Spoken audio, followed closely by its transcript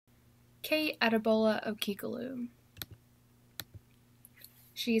Adebola Okikiolu.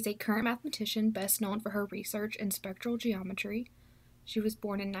 She is a current mathematician best known for her research in spectral geometry. She was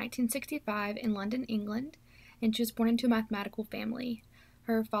born in 1965 in London, England, and she was born into a mathematical family.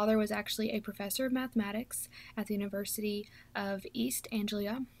 Her father was actually a professor of mathematics at the University of East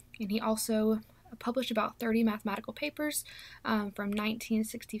Anglia, and he also published about 30 mathematical papers from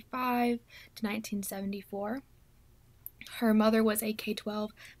 1965 to 1974. Her mother was a K-12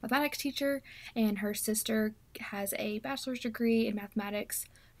 mathematics teacher, and her sister has a bachelor's degree in mathematics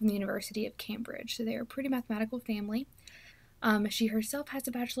from the University of Cambridge. So they're a pretty mathematical family. She herself has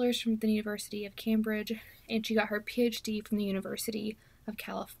a bachelor's from the University of Cambridge, and she got her PhD from the University of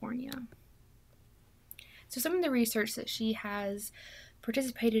California. So some of the research that she has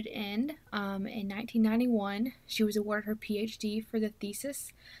participated in 1991, she was awarded her PhD for the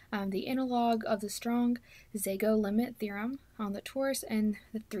thesis, the analog of the strong Zago limit theorem on the torus and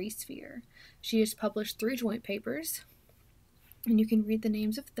the three-sphere. She has published 3 joint papers, and you can read the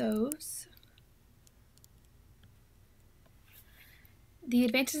names of those. The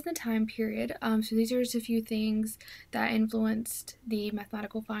advances in the time period, so these are just a few things that influenced the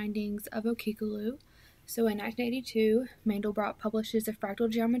mathematical findings of Okikiolu. So in 1982, Mandelbrot publishes The Fractal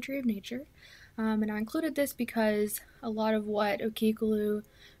Geometry of Nature, and I included this because a lot of what Okikiolu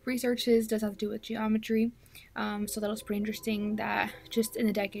researches does have to do with geometry, so that was pretty interesting that just in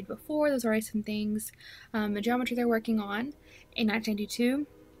the decade before, there's already some things, the geometry they're working on. In 1992,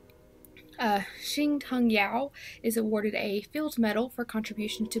 Xing-Tung Yao is awarded a Fields Medal for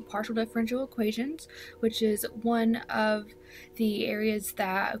contribution to partial differential equations, which is one of the areas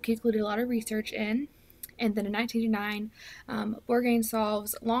that Okikiolu did a lot of research in. And then in 1989, Bourgain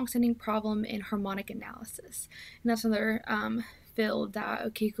solves long-standing problem in harmonic analysis. And that's another field that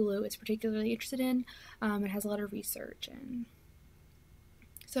Okikiolu is particularly interested in and has a lot of research in.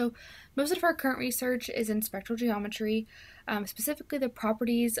 So most of our current research is in spectral geometry, specifically the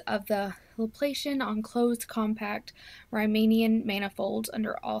properties of the Laplacian on closed compact Riemannian manifolds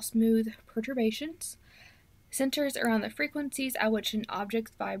under all smooth perturbations, centers around the frequencies at which an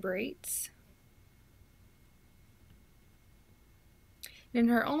object vibrates. In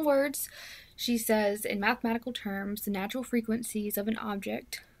her own words, she says, in mathematical terms, the natural frequencies of an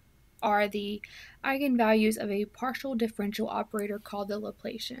object are the eigenvalues of a partial differential operator called the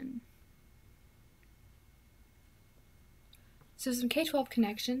Laplacian. So some K-12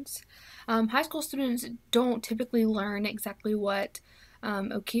 connections. High school students don't typically learn exactly what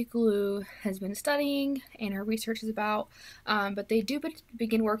Okikiolu has been studying and her research is about, but they do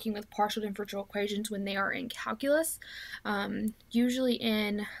begin working with partial differential equations when they are in calculus, usually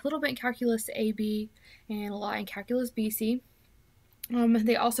in a little bit in calculus AB and a lot in calculus BC.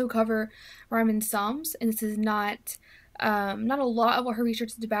 They also cover Riemann sums, and this is not a lot of what her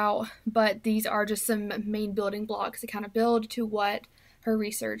research is about, but these are just some main building blocks to kind of build to what her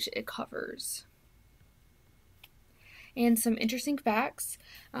research it covers. And some interesting facts.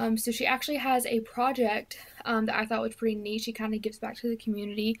 So she actually has a project that I thought was pretty neat. She kind of gives back to the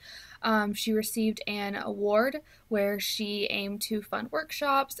community. She received an award where she aimed to fund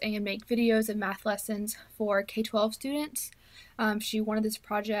workshops and make videos and math lessons for K-12 students. She wanted this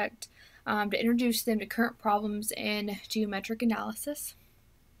project to introduce them to current problems in geometric analysis.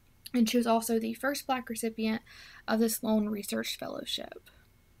 And she was also the first Black recipient of the Sloan Research Fellowship.